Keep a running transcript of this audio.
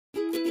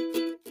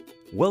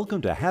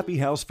Welcome to Happy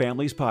House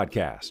Families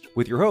Podcast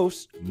with your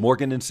hosts,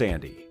 Morgan and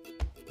Sandy.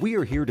 We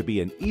are here to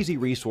be an easy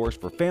resource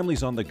for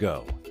families on the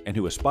go and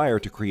who aspire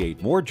to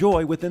create more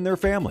joy within their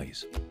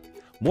families.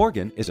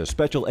 Morgan is a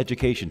special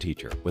education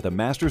teacher with a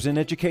master's in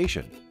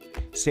education.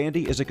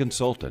 Sandy is a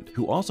consultant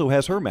who also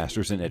has her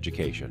master's in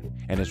education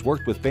and has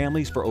worked with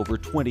families for over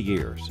 20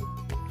 years.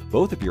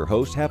 Both of your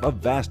hosts have a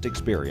vast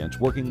experience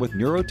working with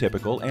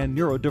neurotypical and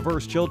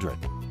neurodiverse children.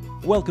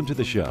 Welcome to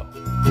the show.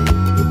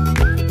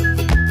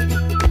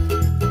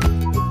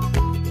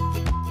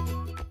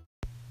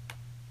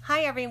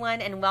 Hi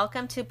everyone, and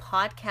welcome to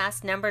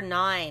podcast number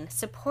 9,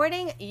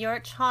 Supporting Your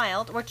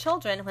Child or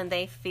Children When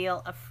They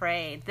Feel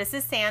Afraid. This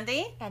is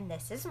Sandy. And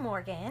this is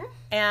Morgan.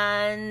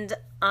 And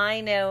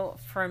I know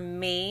for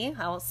me,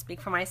 I will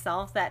speak for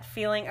myself, that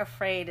feeling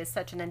afraid is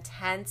such an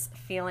intense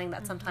feeling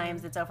that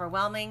sometimes it's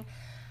overwhelming.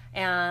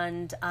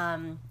 And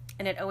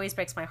it always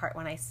breaks my heart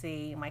when I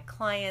see my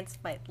clients,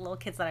 my little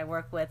kids that I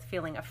work with,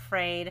 feeling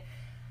afraid.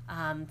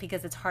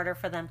 Because it's harder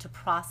for them to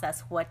process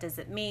what does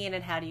it mean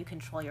and how do you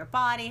control your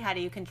body, how do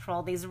you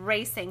control these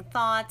racing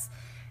thoughts,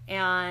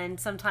 and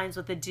sometimes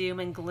with the doom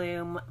and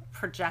gloom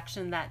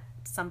projection that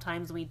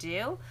sometimes we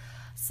do.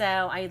 So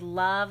I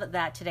love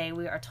that today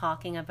we are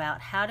talking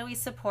about how do we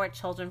support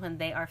children when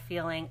they are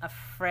feeling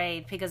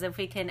afraid, because if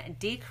we can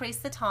decrease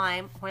the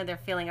time when they're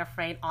feeling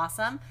afraid,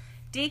 awesome,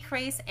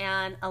 decrease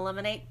and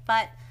eliminate,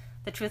 but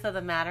the truth of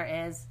the matter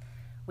is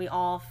we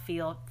all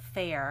feel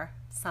fear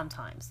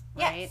sometimes,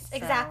 right? Yes,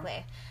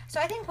 exactly. So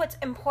I think what's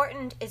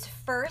important is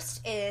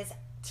first is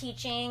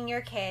teaching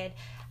your kid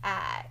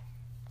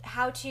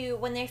how to,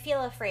 when they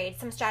feel afraid,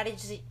 some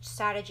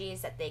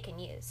strategies that they can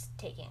use.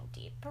 Taking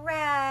deep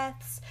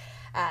breaths,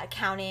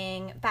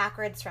 counting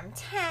backwards from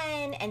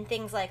 10, and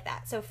things like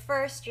that. So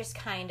first, just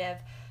kind of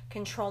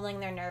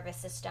controlling their nervous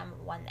system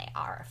when they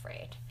are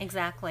afraid.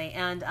 Exactly.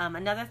 And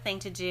another thing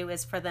to do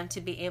is for them to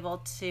be able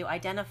to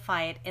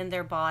identify it in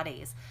their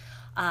bodies.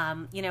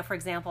 For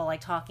example,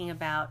 like talking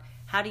about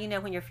how do you know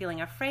when you're feeling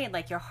afraid,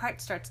 like your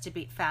heart starts to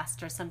beat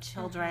faster. Some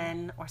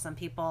children or some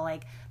people,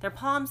 like their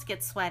palms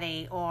get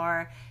sweaty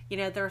or,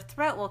 their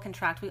throat will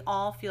contract. We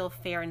all feel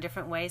fear in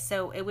different ways.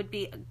 So it would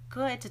be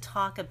good to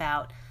talk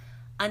about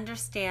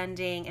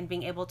understanding and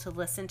being able to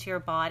listen to your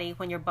body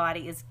when your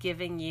body is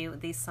giving you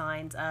these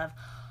signs of,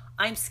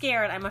 I'm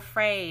scared, I'm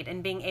afraid,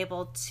 and being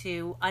able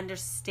to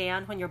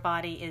understand when your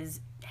body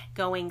is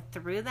going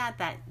through that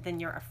then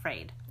you're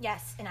afraid.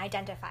 Yes, and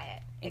identify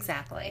it.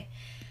 Exactly.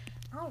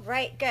 All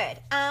right, good.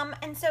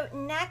 And so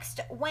next,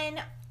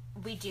 when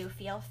we do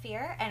feel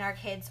fear and our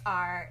kids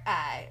are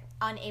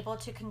unable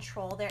to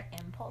control their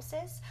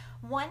impulses,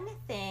 one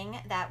thing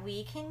that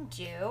we can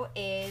do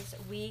is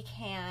we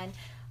can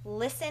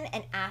listen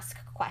and ask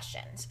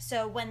questions.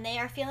 So when they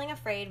are feeling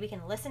afraid, we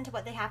can listen to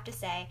what they have to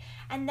say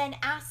and then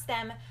ask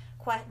them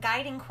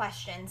guiding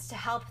questions to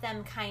help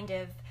them kind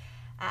of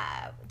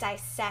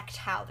dissect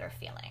how they're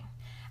feeling.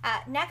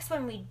 Next,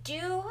 when we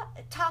do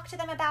talk to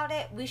them about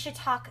it, we should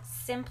talk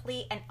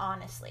simply and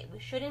honestly. We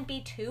shouldn't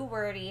be too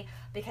wordy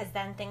because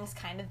then things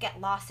kind of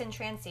get lost in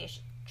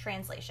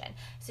translation.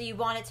 So you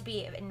want it to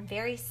be in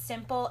very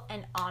simple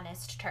and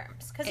honest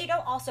terms, because you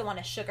don't also want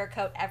to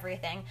sugarcoat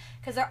everything,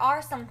 because there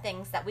are some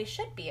things that we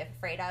should be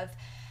afraid of.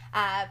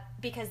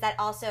 Because that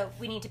also,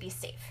 we need to be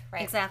safe,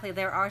 right? Exactly.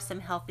 There are some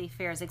healthy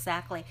fears,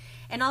 exactly.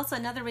 And also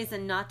another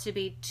reason not to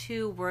be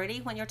too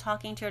wordy when you're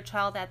talking to your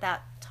child at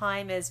that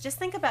time is just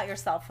think about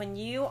yourself. When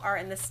you are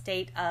in the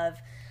state of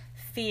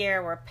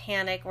fear or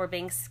panic or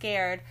being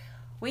scared,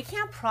 we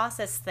can't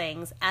process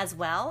things as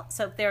well.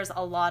 So if there's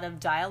a lot of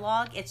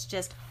dialogue, it's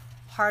just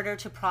harder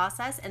to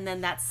process, and then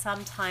that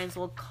sometimes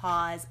will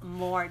cause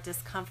more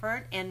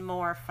discomfort and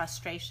more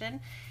frustration.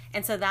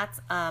 And so that's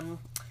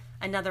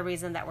another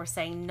reason that we're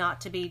saying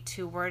not to be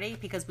too wordy,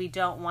 because we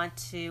don't want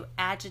to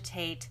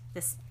agitate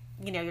this,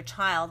 your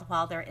child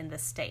while they're in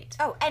this state.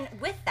 Oh, and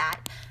with that,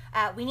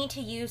 we need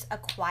to use a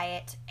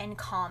quiet and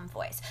calm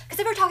voice. Because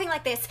if we're talking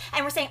like this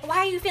and we're saying, why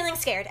are you feeling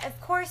scared? Of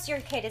course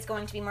your kid is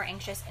going to be more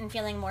anxious and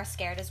feeling more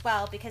scared as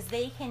well, because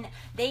they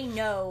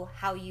know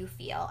how you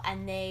feel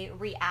and they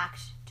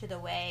react to the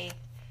way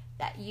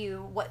that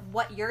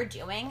what you're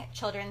doing.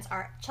 Children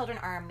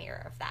are a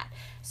mirror of that.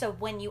 So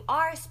when you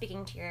are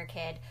speaking to your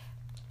kid,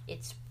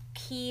 it's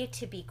key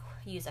to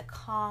use a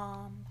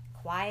calm,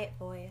 quiet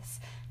voice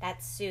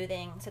that's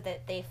soothing so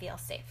that they feel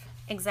safe.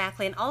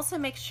 Exactly. And also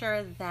make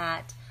sure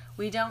that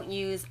we don't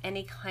use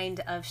any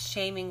kind of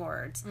shaming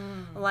words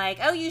like,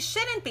 oh, you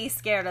shouldn't be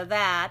scared of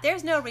that.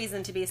 There's no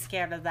reason to be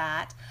scared of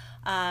that.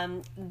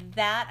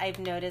 That I've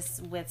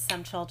noticed with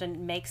some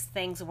children makes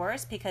things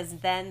worse, because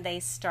then they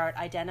start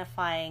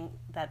identifying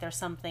that there's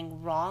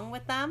something wrong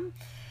with them.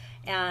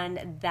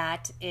 And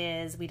that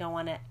is, we don't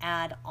want to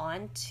add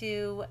on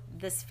to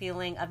this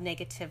feeling of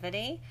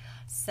negativity.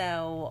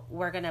 So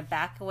we're going to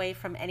back away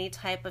from any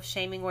type of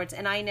shaming words.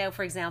 And I know,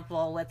 for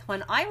example, with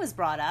when I was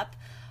brought up,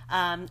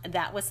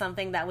 that was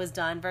something that was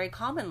done very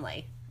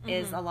commonly,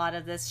 is a lot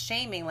of this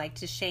shaming, like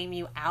to shame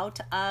you out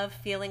of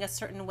feeling a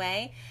certain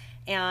way.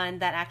 And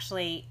that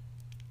actually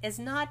is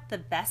not the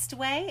best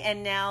way.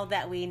 And now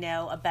that we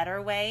know a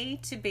better way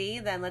to be,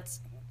 then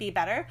let's be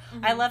better.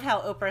 Mm-hmm. I love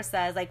how Oprah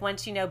says, like,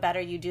 once you know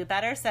better, you do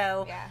better.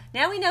 So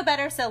now we know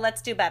better, so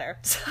let's do better.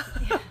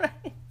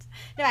 Right?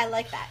 No, I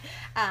like that.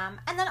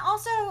 And then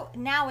also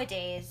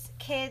nowadays,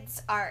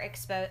 kids are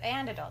exposed,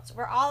 and adults,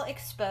 we're all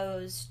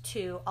exposed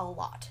to a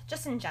lot,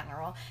 just in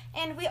general.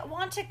 And we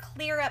want to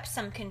clear up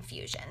some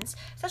confusions,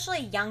 especially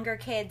younger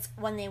kids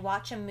when they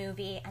watch a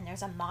movie and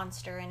there's a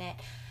monster in it.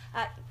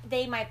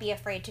 They might be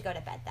afraid to go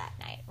to bed that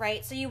night,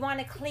 right? So you want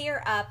to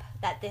clear up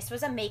that this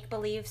was a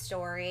make-believe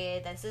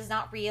story, this is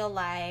not real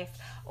life,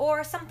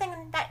 or something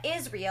that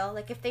is real,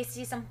 like if they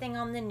see something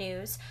on the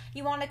news,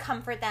 you want to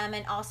comfort them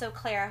and also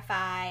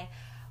clarify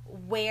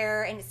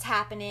where it's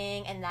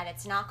happening and that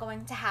it's not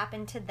going to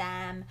happen to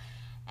them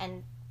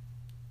and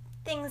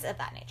things of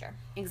that nature.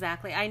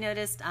 Exactly. I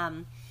noticed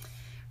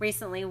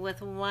recently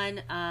with one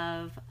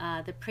of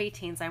the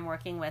preteens I'm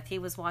working with, he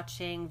was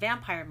watching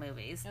vampire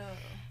movies. Oh.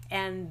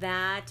 And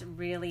that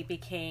really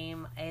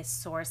became a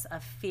source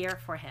of fear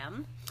for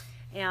him.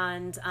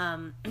 And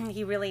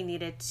he really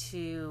needed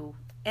to,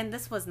 and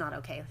this was not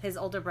okay. His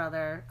older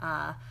brother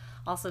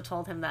also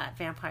told him that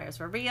vampires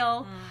were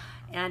real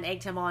and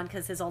egged him on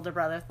because his older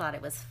brother thought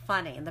it was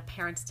funny. And the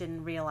parents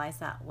didn't realize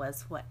that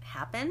was what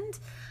happened.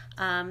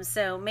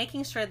 So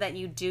making sure that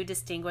you do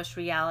distinguish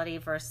reality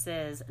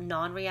versus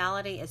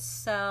non-reality is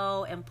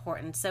so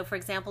important. So for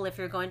example, if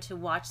you're going to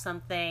watch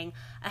something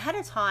ahead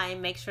of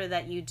time, make sure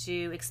that you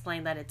do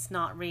explain that it's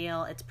not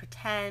real, it's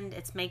pretend,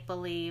 it's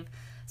make-believe.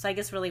 So I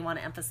just really want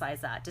to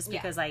emphasize that just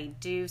because I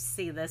do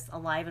see this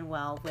alive and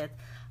well with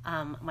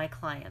my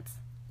clients.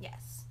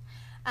 Yes.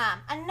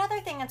 Another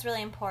thing that's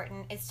really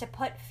important is to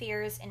put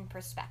fears in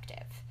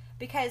perspective,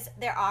 because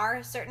there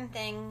are certain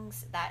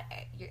things that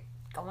you're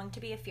going to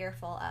be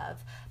fearful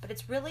of, but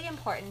it's really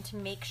important to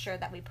make sure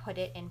that we put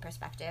it in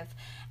perspective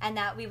and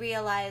that we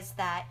realize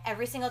that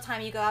every single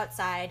time you go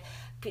outside,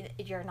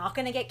 you're not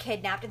going to get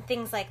kidnapped and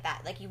things like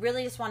that. Like, you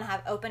really just want to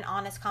have open,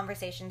 honest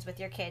conversations with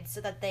your kids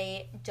so that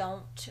they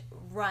don't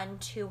run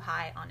too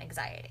high on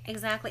anxiety.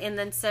 Exactly. And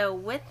then so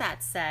with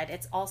that said,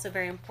 it's also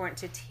very important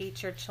to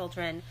teach your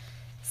children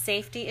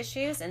safety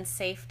issues and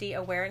safety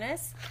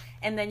awareness.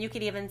 And then you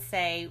could even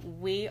say,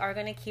 we are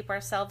going to keep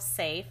ourselves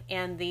safe,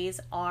 and these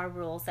are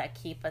rules that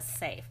keep us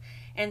safe.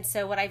 And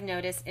so what I've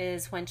noticed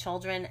is when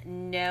children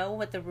know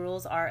what the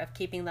rules are of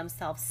keeping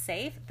themselves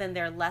safe, then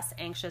they're less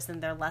anxious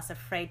and they're less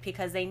afraid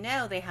because they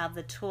know they have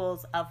the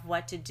tools of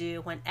what to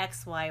do when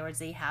X, Y, or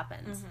Z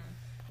happens. Mm-hmm.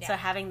 Yeah. So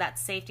having that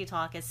safety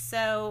talk is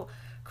so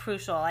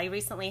crucial. I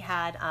recently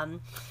had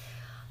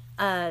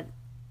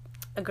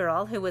a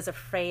girl who was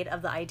afraid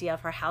of the idea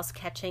of her house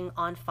catching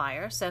on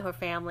fire. So her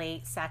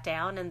family sat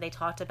down and they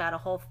talked about a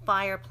whole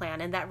fire plan,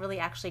 and that really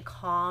actually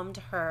calmed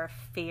her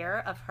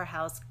fear of her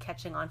house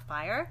catching on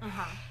fire.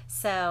 Uh-huh.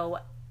 So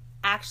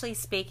actually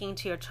speaking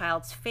to your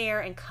child's fear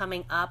and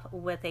coming up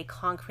with a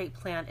concrete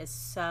plan is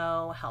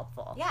so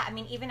helpful. Yeah, I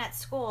mean, even at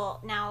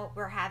school, now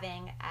we're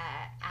having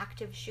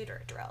active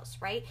shooter drills,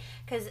 right?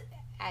 Because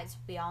as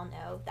we all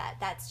know,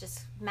 that's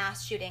just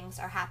mass shootings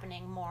are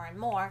happening more and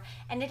more,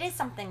 and it is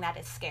something that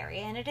is scary,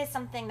 and it is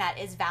something that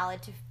is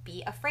valid to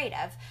be afraid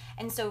of.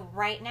 And so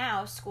right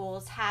now,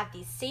 schools have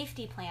these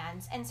safety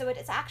plans, and so it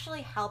is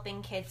actually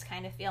helping kids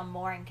kind of feel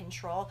more in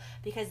control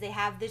because they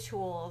have the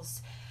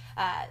tools,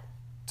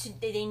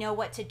 they know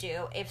what to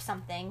do if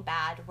something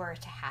bad were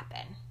to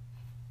happen.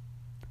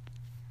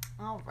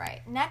 All right.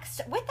 Next,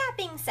 with that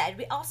being said,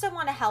 we also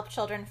want to help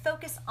children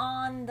focus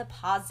on the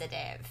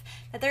positive,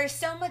 that there is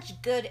so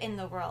much good in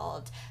the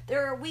world.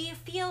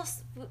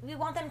 We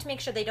want them to make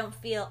sure they don't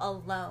feel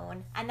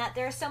alone, and that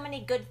there are so many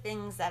good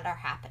things that are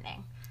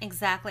happening.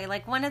 Exactly.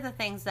 Like, one of the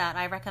things that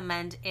I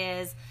recommend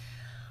is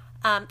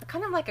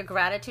kind of like a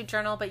gratitude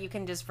journal, but you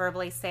can just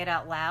verbally say it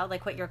out loud,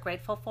 like what you're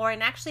grateful for,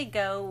 and actually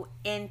go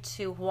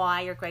into why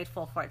you're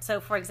grateful for it.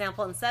 So, for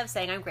example, instead of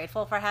saying, I'm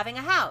grateful for having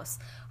a house,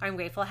 or I'm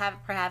grateful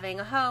for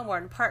having a home or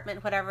an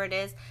apartment, whatever it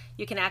is,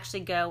 you can actually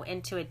go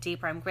into it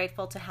deeper. I'm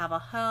grateful to have a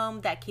home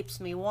that keeps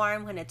me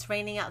warm when it's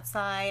raining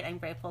outside. I'm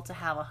grateful to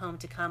have a home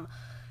to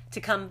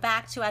come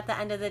back to at the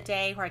end of the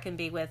day where I can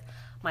be with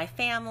my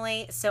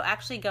family. So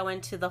actually go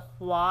into the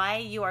why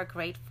you are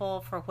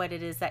grateful for what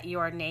it is that you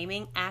are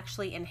naming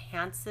actually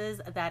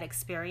enhances that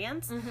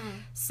experience. Mm-hmm.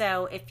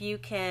 So if you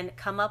can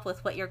come up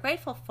with what you're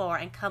grateful for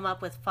and come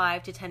up with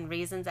 5 to 10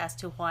 reasons as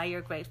to why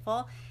you're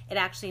grateful, it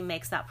actually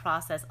makes that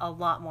process a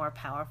lot more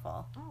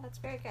powerful. Oh, that's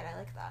very good. I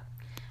like that.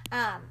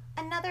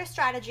 Another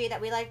strategy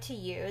that we like to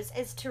use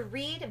is to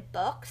read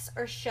books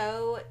or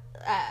show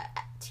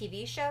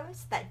TV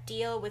shows that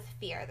deal with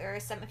fear. There are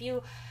some, if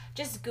you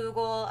just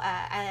Google,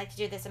 I like to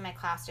do this in my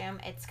classroom,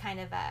 it's kind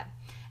of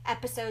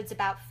episodes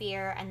about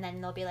fear, and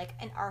then there'll be like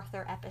an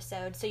Arthur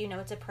episode, so you know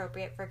it's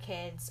appropriate for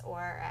kids,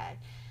 or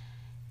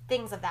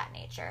things of that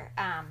nature.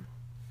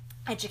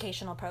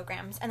 Educational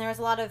programs. And there's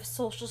a lot of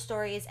social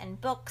stories and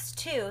books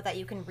too that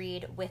you can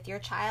read with your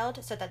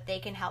child so that they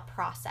can help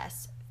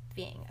process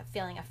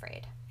feeling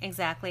afraid.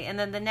 Exactly. And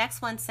then the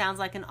next one sounds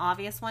like an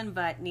obvious one,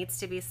 but needs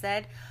to be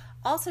said.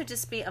 Also,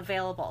 just be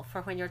available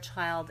for when your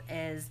child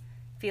is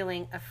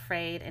feeling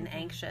afraid and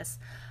anxious.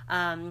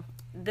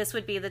 This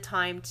would be the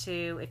time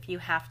to, if you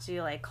have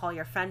to like call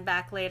your friend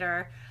back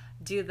later,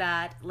 do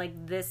that.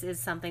 Like, this is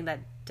something that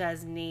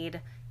does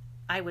need,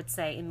 I would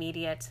say,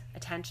 immediate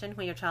attention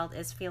when your child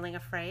is feeling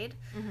afraid.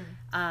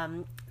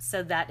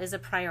 So that is a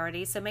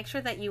priority. So make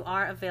sure that you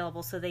are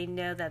available so they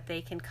know that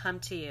they can come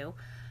to you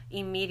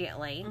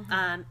immediately.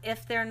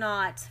 If they're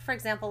not, for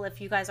example, if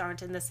you guys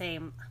aren't in the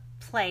same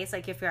place,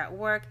 like if you're at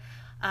work,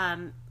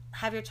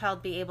 have your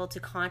child be able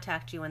to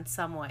contact you in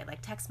some way, like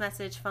text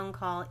message, phone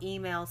call,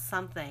 email,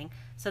 something,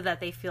 so that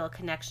they feel a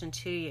connection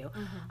to you.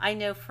 I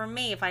know for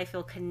me, if I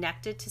feel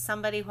connected to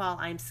somebody while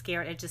I'm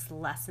scared, it just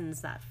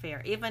lessens that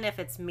fear, even if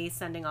it's me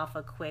sending off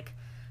a quick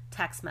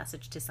text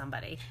message to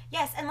somebody.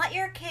 Yes, and let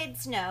your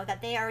kids know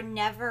that they are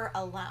never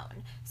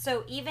alone.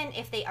 So even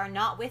if they are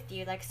not with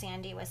you, like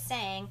Sandy was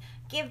saying,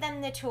 give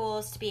them the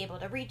tools to be able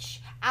to reach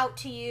out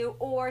to you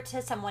or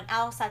to someone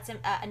else that's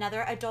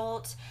another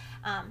adult,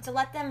 to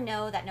let them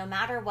know that no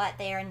matter what,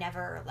 they are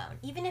never alone.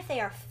 Even if they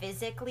are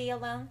physically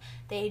alone,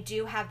 they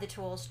do have the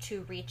tools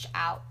to reach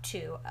out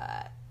to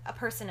a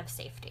person of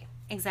safety.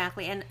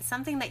 Exactly. And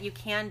something that you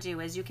can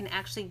do is you can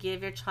actually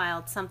give your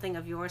child something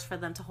of yours for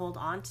them to hold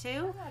on to.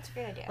 Oh, that's a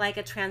great idea. Like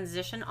a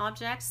transition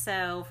object.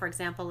 So, for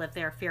example, if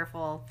they're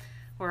fearful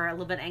or a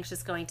little bit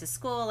anxious going to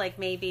school, like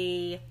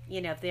maybe,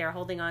 if they're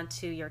holding on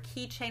to your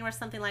keychain or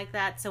something like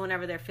that, so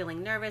whenever they're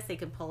feeling nervous, they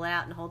can pull it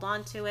out and hold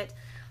on to it.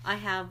 I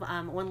have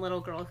one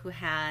little girl who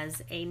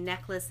has a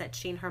necklace that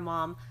she and her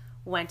mom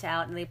went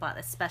out and they bought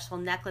a special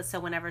necklace, so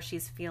whenever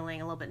she's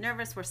feeling a little bit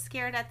nervous or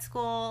scared at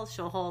school,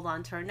 she'll hold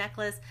on to her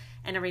necklace,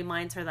 and it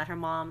reminds her that her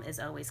mom is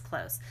always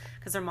close,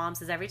 because her mom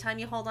says every time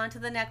you hold on to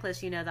the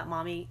necklace, you know that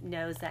mommy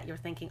knows that you're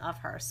thinking of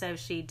her. So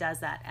she does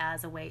that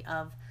as a way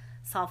of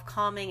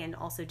self-calming and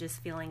also just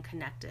feeling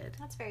connected.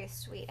 That's very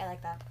sweet. I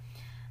like that.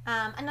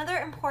 Another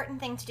important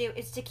thing to do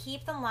is to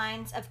keep the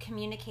lines of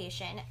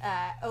communication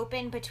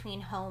open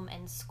between home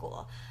and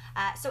school.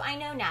 So I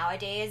know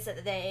nowadays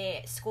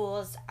the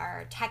schools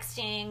are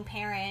texting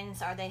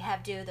parents, or they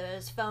have do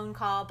those phone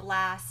call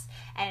blasts,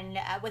 and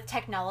with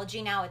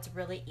technology now it's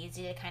really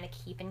easy to kind of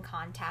keep in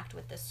contact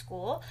with the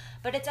school,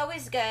 but it's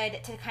always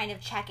good to kind of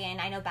check in.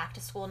 I know back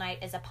to school night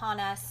is upon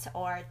us,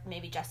 or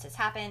maybe just has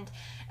happened,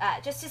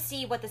 just to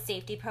see what the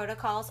safety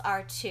protocols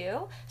are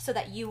too, so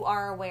that you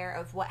are aware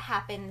of what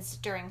happens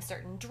during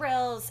certain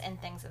drills and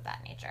things of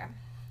that nature.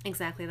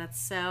 Exactly. That's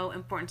so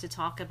important to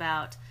talk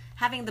about.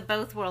 Having the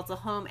both worlds, the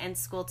home and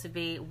school, to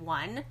be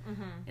one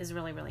is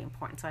really, really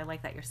important. So I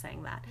like that you're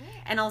saying that. Yeah.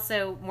 And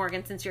also,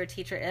 Morgan, since you're a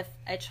teacher, if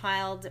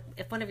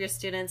one of your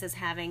students is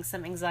having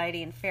some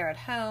anxiety and fear at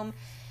home,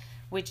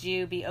 would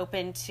you be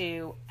open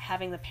to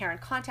having the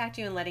parent contact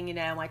you and letting you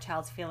know, my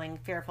child's feeling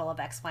fearful of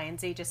X, Y, and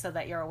Z, just so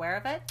that you're aware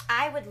of it?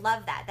 I would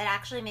love that. That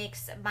actually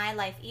makes my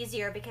life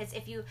easier, because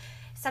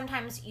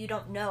sometimes you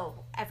don't know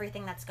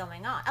everything that's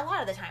going on. A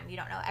lot of the time you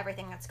don't know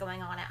everything that's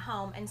going on at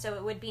home, and so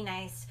it would be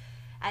nice.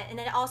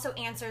 And it also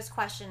answers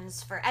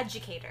questions for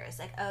educators,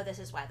 like, oh, this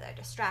is why they're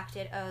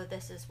distracted. Oh,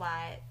 this is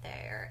why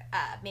they're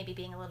maybe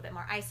being a little bit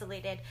more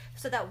isolated,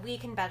 so that we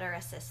can better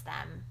assist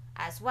them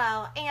as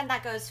well. And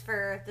that goes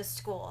for the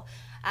school.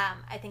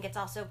 I think it's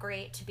also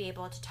great to be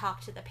able to talk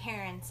to the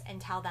parents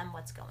and tell them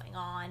what's going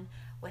on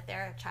with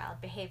their child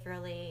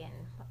behaviorally and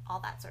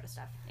all that sort of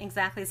stuff.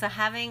 Exactly. So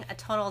having a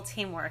total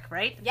teamwork,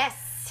 right?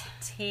 Yes.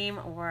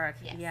 Teamwork.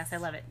 Yes, I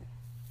love it.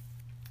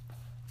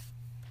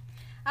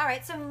 All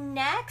right, so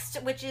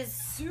next, which is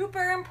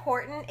super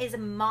important, is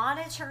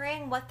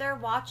monitoring what they're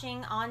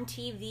watching on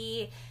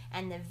TV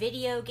and the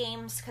video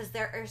games, because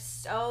there is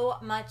so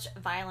much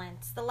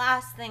violence. The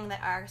last thing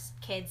that our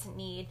kids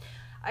need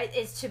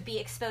is to be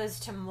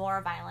exposed to more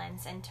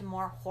violence and to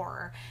more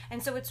horror.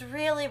 And so it's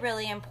really,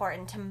 really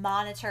important to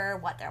monitor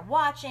what they're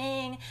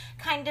watching,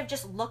 kind of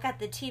just look at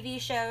the TV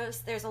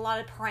shows. There's a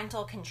lot of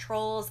parental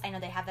controls. I know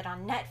they have it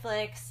on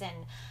Netflix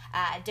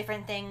and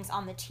different things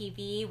on the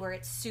TV where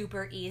it's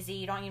super easy.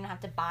 You don't even have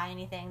to buy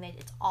anything.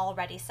 It's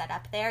already set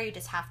up there. You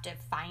just have to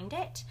find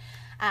it.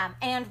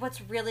 And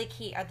what's really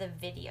key are the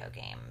video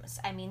games.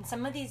 I mean,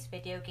 some of these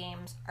video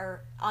games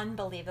are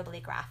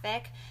unbelievably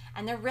graphic,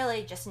 and they're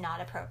really just not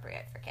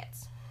appropriate for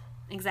kids.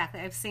 Exactly.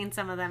 I've seen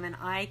some of them, and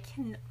I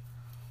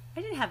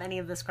didn't have any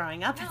of this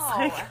growing up.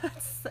 No.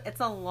 It's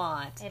a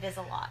lot. It is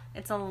a lot.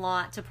 It's a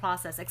lot to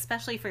process,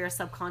 especially for your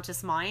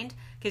subconscious mind,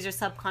 because your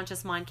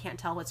subconscious mind can't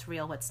tell what's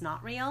real, what's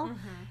not real.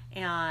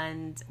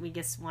 And we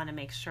just want to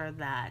make sure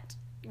that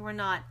we're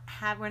not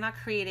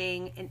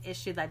creating an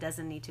issue that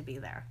doesn't need to be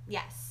there.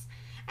 Yes.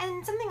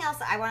 And something else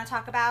that I want to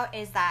talk about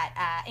is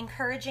that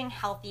encouraging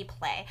healthy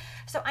play.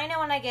 So I know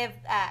when I give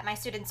my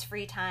students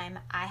free time,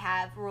 I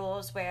have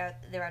rules where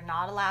they're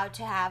not allowed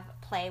to have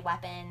play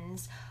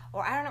weapons,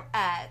 or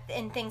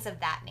and things of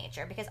that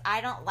nature, because I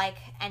don't like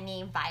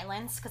any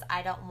violence, because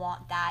I don't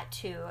want that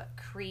to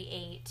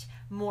create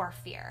more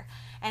fear.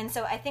 And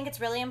so I think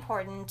it's really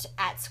important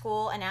at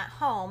school and at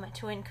home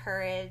to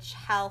encourage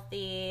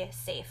healthy,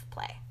 safe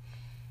play.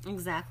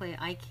 Exactly.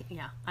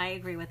 I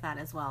agree with that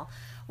as well.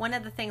 One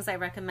of the things I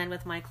recommend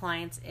with my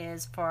clients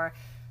is for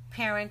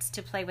parents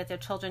to play with their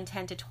children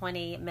 10 to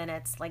 20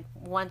 minutes, like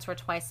once or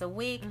twice a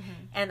week,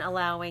 and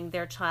allowing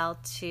their child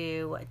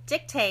to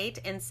dictate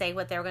and say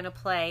what they're going to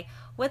play,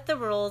 with the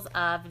rules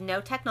of no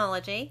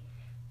technology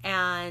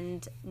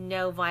and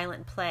no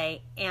violent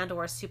play and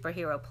or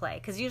superhero play,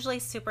 because usually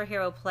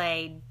superhero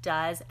play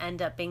does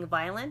end up being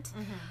violent.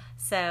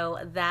 So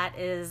that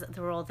is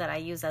the rule that I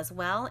use as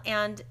well.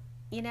 And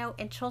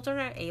and children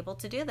are able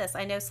to do this.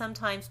 I know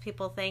sometimes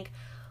people think,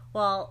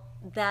 well,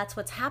 that's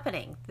what's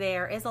happening.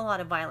 There is a lot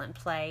of violent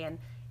play,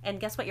 and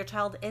guess what? Your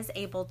child is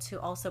able to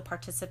also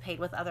participate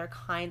with other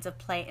kinds of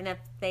play, and if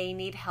they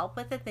need help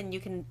with it, then you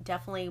can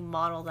definitely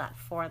model that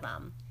for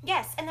them.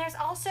 Yes, and there's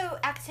also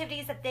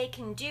activities that they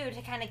can do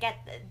to kind of get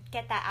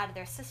that out of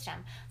their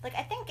system. Like,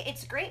 I think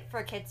it's great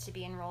for kids to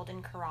be enrolled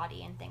in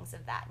karate and things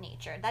of that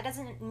nature. That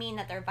doesn't mean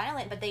that they're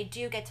violent, but they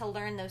do get to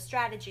learn those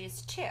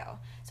strategies too.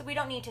 So we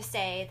don't need to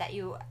say that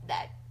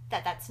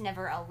that's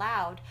never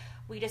allowed.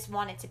 We just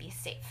want it to be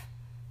safe.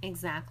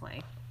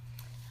 Exactly.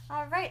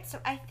 All right, so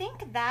I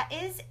think that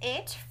is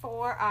it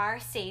for our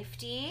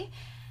safety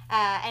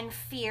and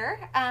fear.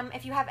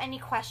 If you have any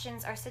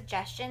questions or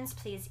suggestions,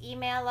 please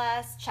email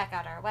us, check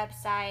out our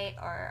website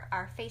or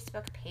our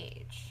Facebook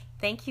page.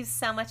 Thank you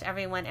so much,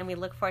 everyone, and we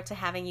look forward to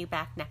having you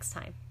back next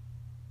time.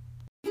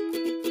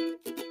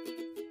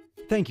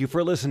 Thank you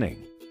for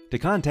listening. To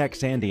contact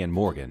Sandy and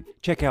Morgan,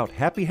 check out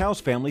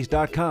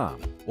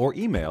happyhousefamilies.com or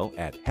email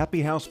at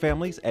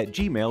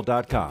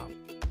happyhousefamilies@gmail.com.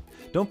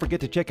 Don't forget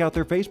to check out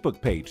their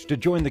Facebook page to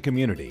join the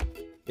community.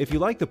 If you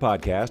like the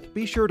podcast,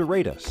 be sure to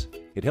rate us.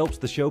 It helps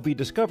the show be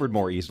discovered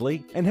more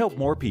easily and help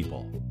more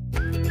people.